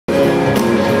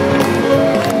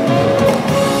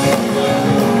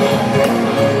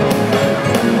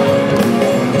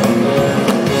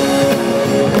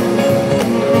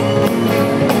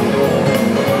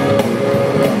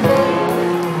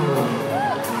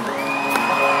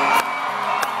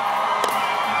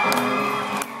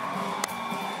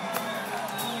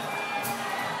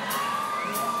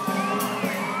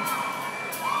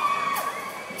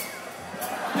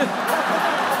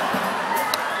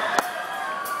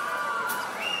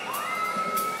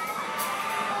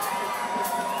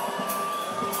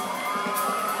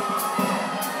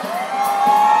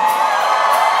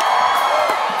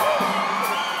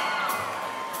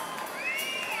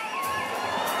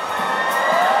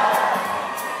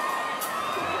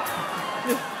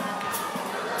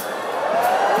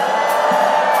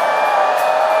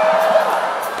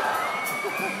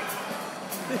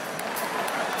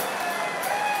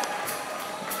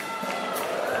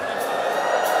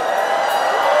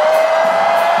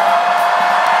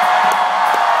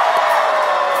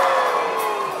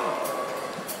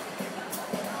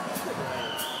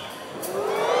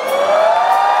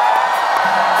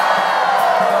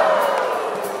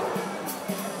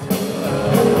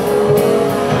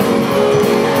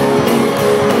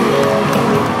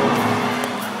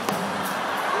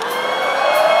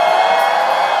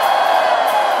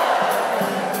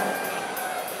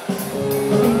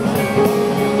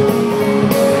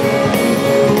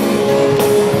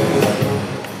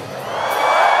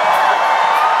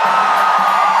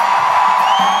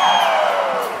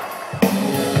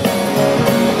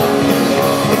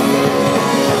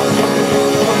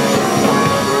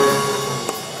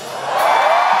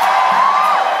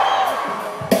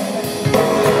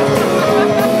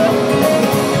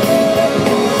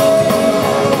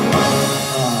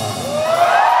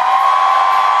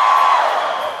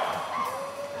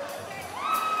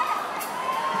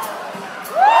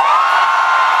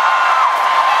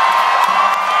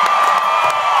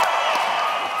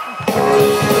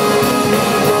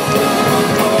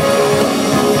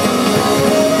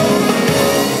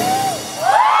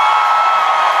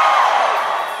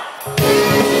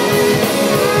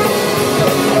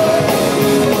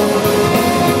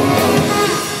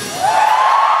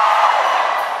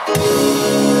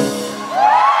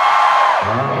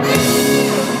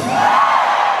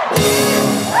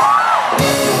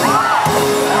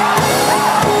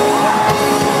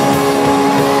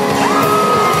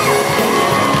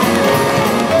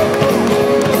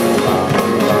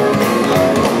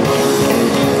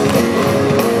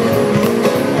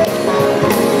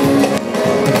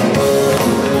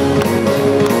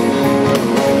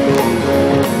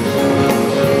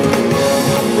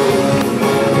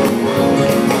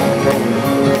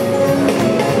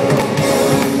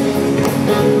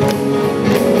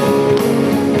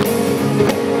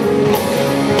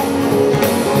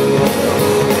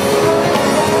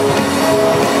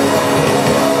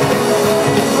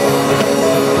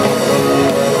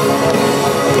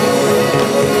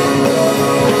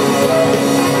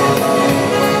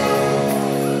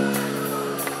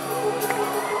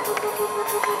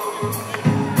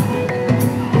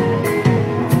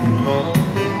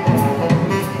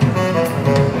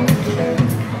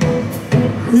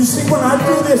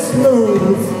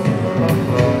smooth.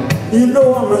 You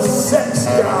know I'm a sex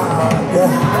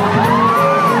god.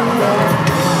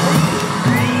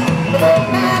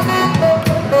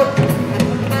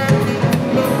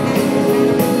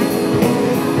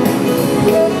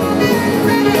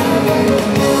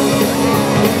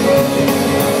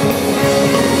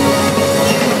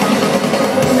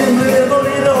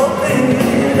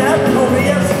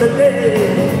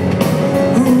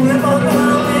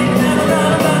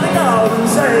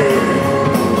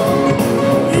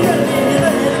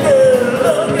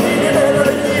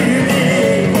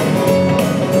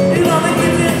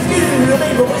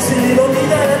 Don't need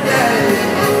that.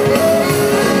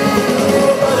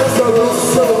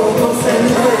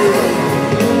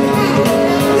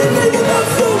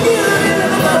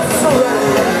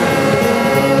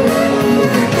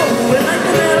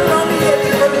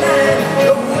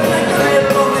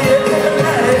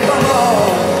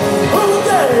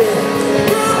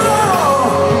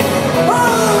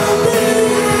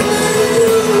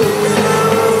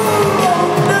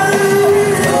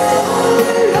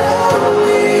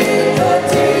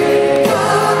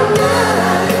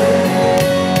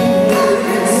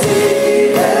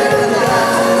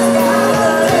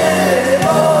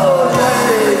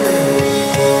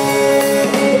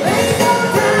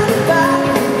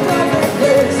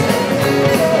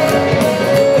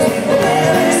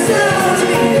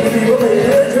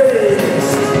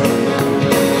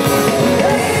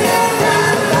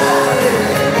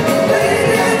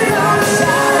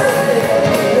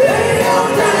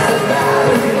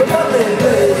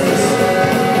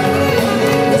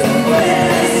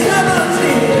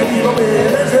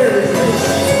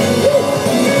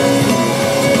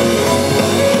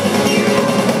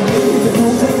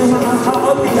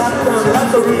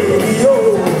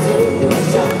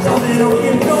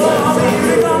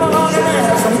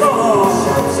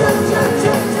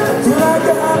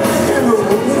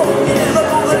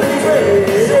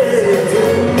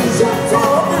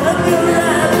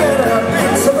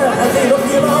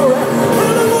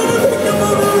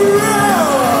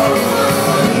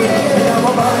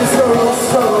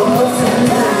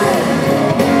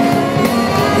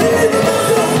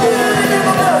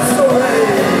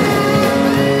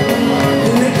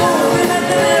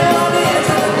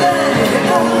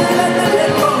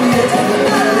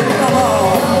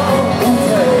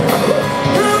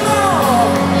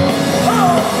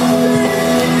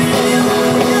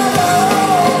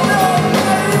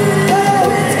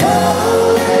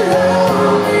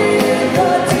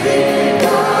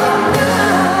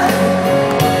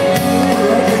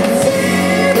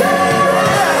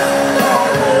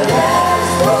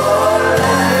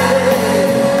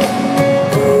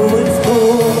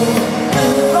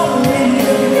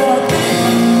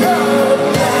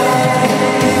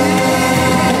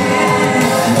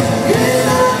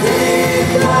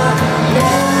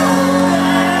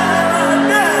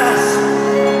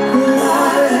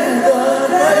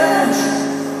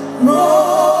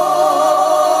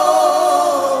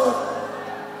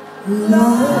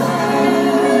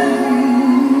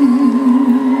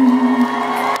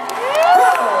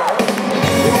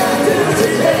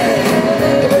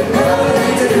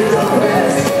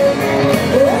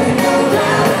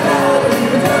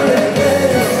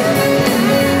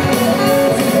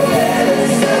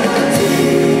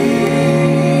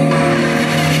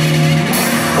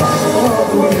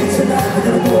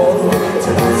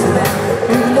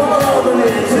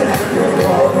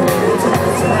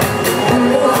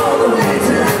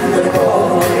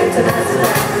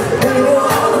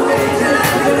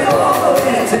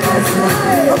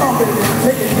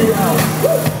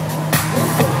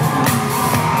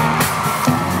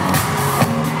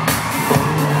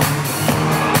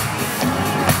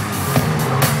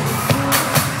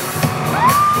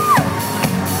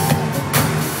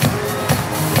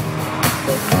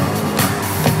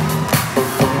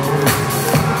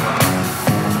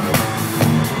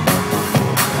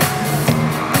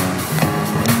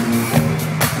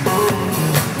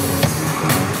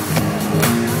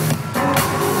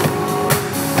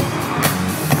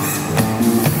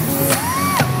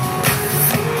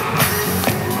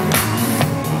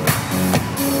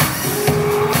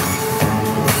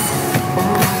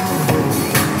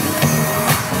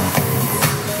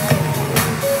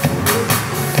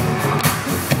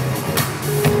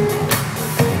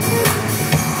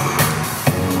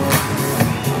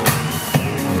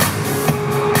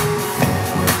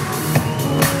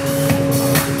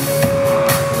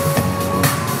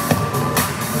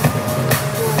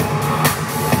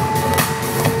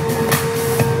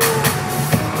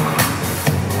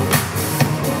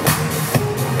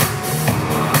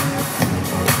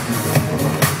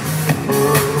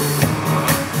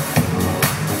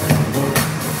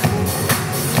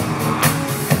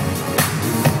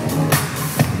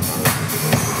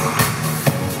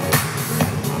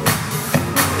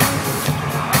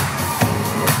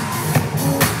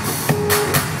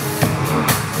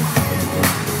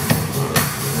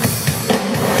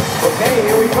 Okay,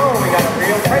 here we go. We got a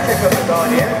real pressure cooker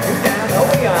going here. 2 down, no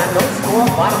beyond, no score,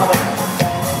 bottom of the ninth.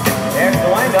 There's the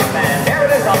windup, and there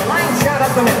it is, a line shot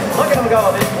up the middle. Look at him go.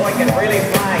 This boy can really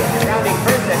fly. He's rounding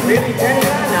first and really turning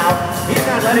it on now. He's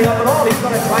not letting up at all. He's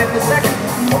going to try for second.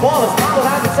 The ball is fouled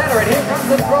out the center, and here comes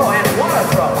the throw, and what a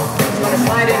throw. He's going to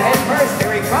slide in head first.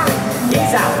 Here he comes. He's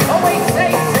out. Oh, wait,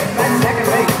 safe. Safe back second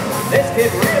base. This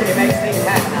kid really makes things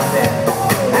happen out there.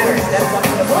 Hatter steps up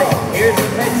to the plate. Here's the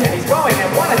pitch, and he's going, and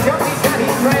what a jump he's got.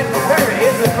 He's trying for third.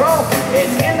 Here's the throw.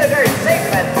 It's in the dirt. Safe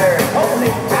at third.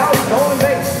 Holy cow, stolen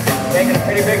base. Taking a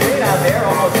pretty big lead out there,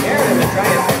 almost scaring him to try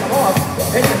and pick him off.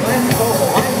 Pitcher glances over,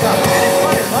 lines up, and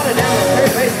it's running down the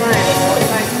third base line. The short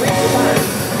side squeezes on.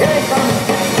 Here he comes.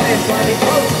 It's running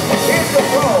close. Here's the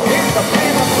throw. Here's the play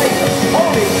in the plate.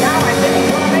 Holy cow, I think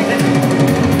he's going to make it.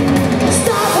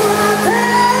 Stop right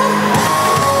there!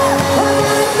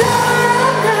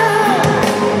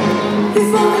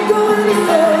 Before we go any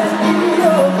further,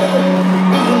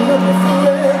 I'm looking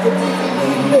forever to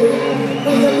leave me.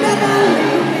 Will you never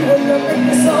leave me? Will you make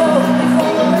me so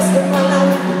for the rest of my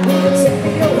life? Will you take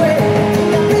me away? Will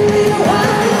you make me a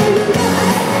wife?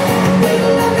 Will you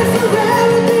love me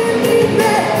forever? Do you need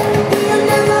me? Will you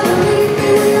never leave me?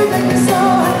 Will you make me so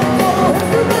for the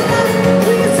rest of my life?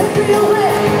 Will you take me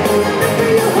away? Will you make me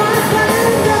a wife? I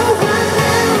don't know right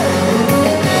now.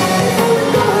 Before we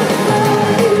go any further,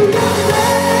 will you love me?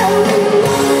 Will you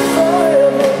love me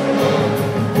forever?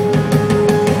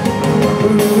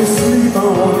 Will you sleep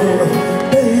on it?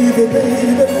 Baby,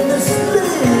 baby, let me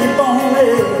sleep on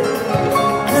it.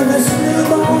 Let me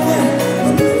sleep on it.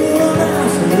 I'll give you an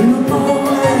answer in the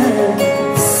morning.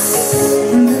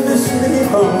 Let me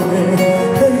sleep on it.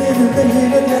 Baby,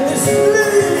 baby, let me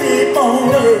sleep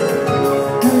on it.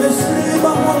 Let me sleep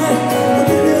on it. I'll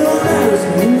give you an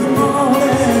answer in the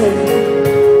morning.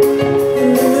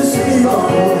 Let me sleep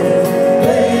on it.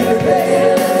 Baby, baby,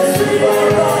 let me sleep on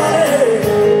it.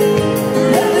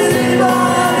 Let me sleep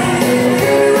on it.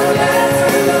 Give you an answer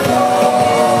in the morning.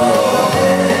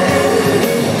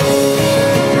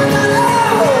 I gotta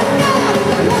know.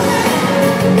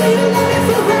 Will you love me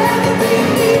forever? Do you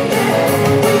need me?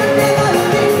 Will you never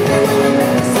leave me? Will you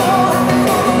make me so happy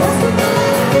for the rest of my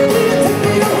life? Will you take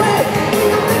me away? Will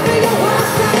you make me your wife?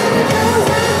 I gotta know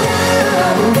right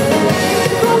now.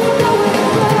 Before we go any further, will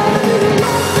you love me?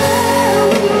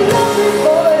 Will you love me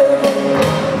forever?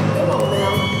 Come on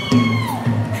now.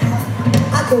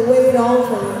 I could wait all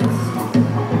night.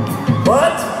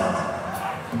 What?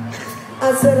 I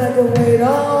said I could wait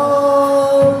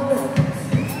all night.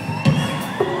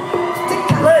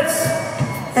 Let's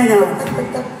hang on.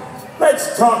 Let's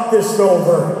talk this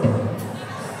over.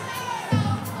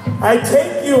 I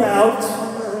take you out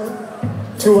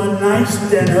to a nice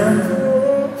dinner,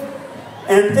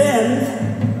 and then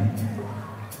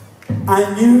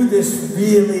I knew this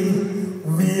really,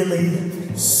 really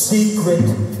secret,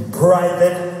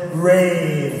 private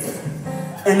rave.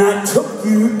 And I took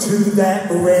you to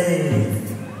that rave.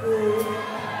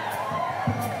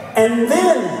 And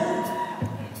then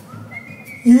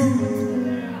you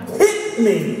hit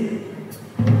me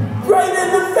right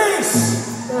in the face.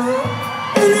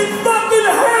 And it fucking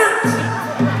hurt.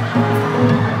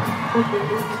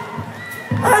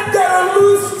 I've got a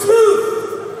loose tooth.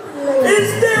 Is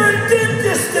there a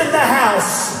dentist in the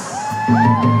house?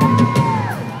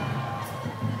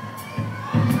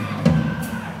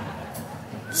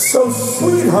 So,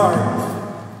 sweetheart,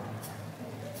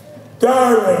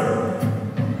 darling,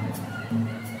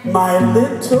 my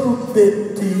little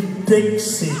bitty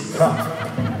Dixie cup,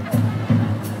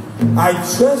 I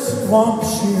just want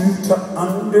you to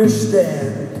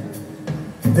understand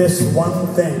this one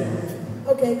thing.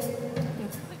 Okay.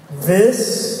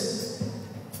 This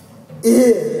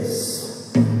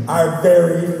is our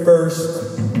very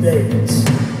first date.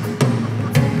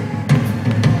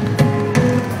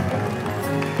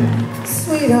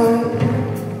 Sweetheart,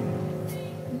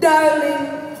 darling,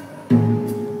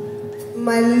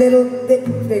 my little bit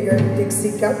bigger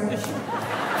Dixie cup.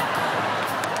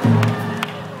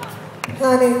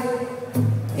 Honey,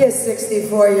 you're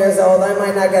 64 years old. I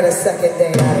might not get a second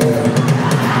date out of you.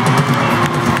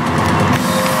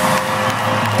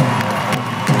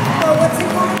 Oh, what's it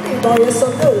gonna be, boy? You're so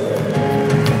good.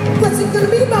 What's it gonna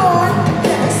be, boy?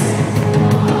 Yes.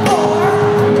 Or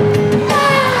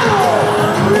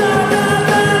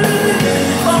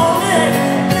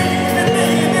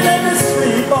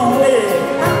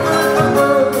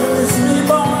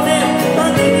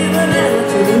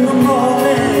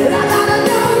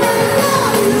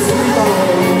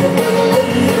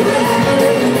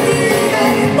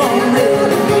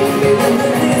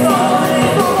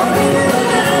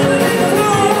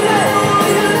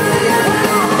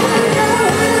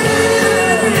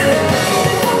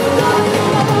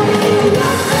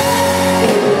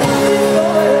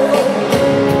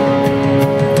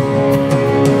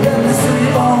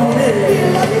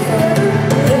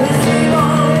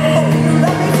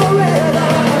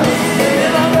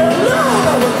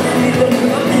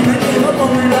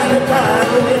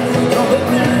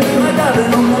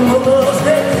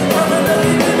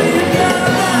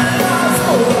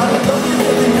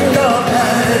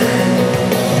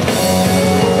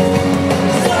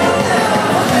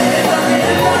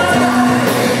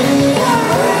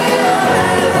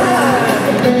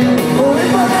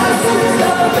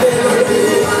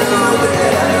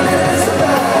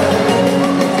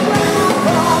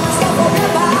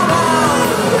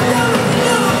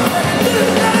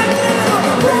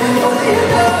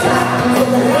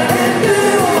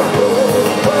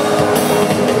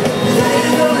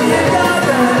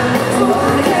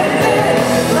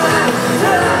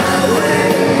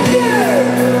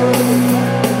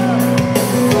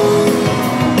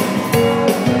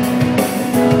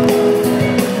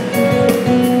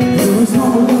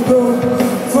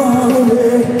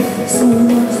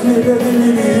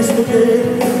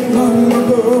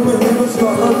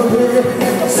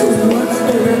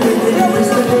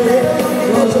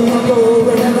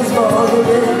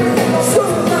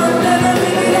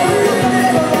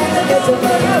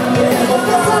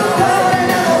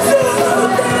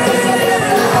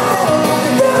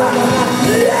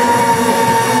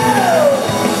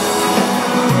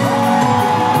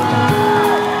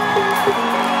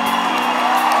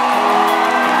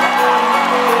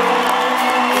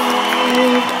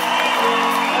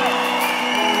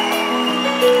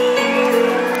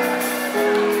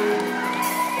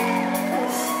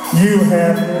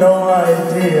have no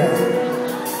idea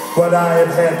what I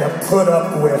have had to put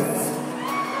up with.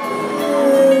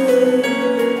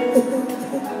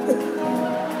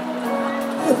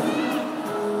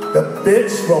 The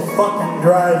bitch will fucking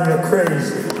drive you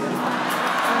crazy.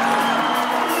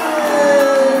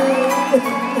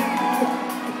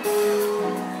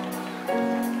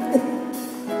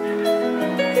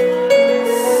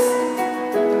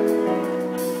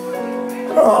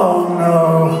 Oh no.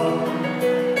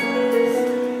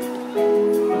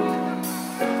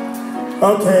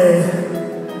 Okay,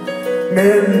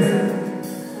 men,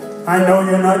 I know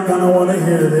you're not going to want to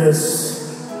hear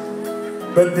this,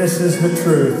 but this is the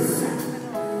truth.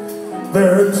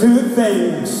 There are two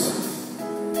things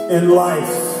in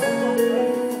life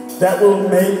that will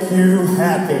make you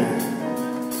happy.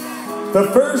 The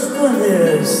first one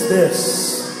is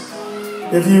this: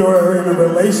 if you are in a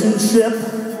relationship,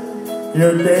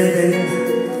 you're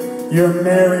dating, you're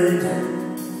married,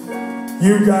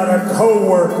 you got a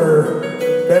co-worker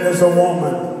that is a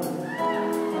woman.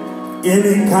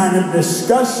 Any kind of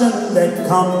discussion that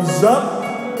comes up,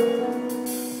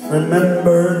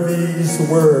 remember these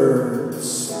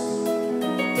words: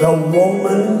 the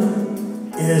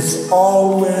woman is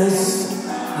always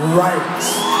right.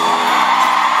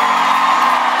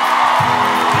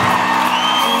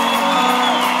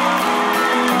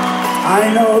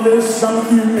 I know there's some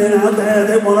of you men out there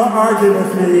that want to argue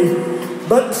with me,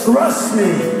 but trust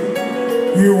me,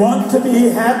 you want to be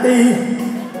happy,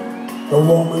 the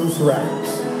woman's right.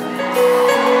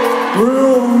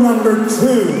 Rule number 2,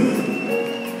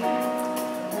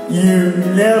 you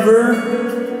never,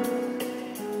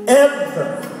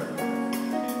 ever,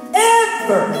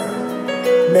 ever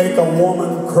make a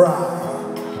woman cry.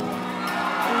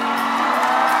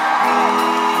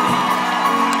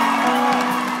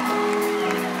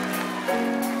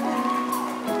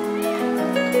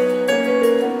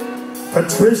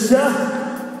 Patricia,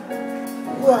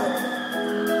 What?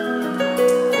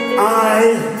 I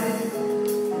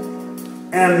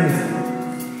am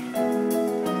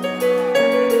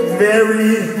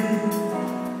very,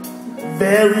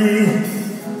 very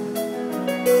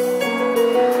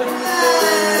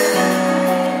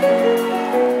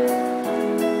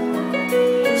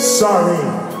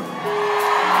sorry.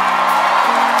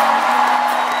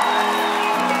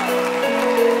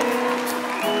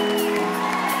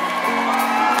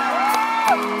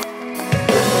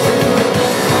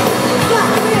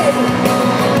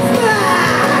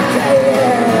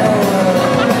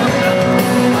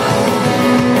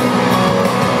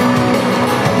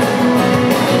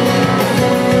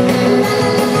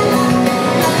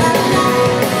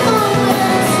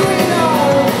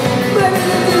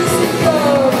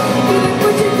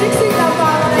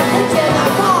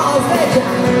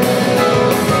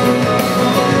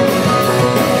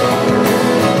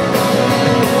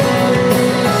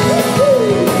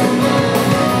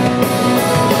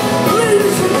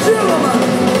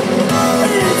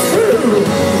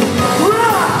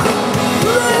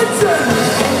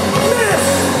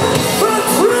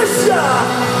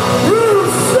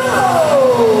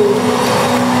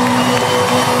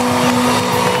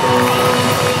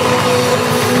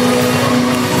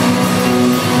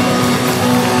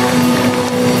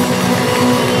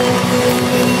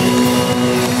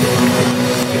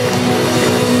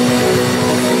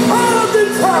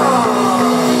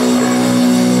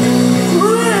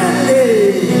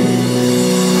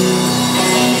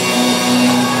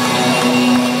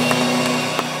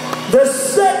 The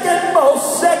second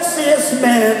most sexiest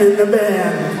man in the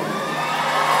band.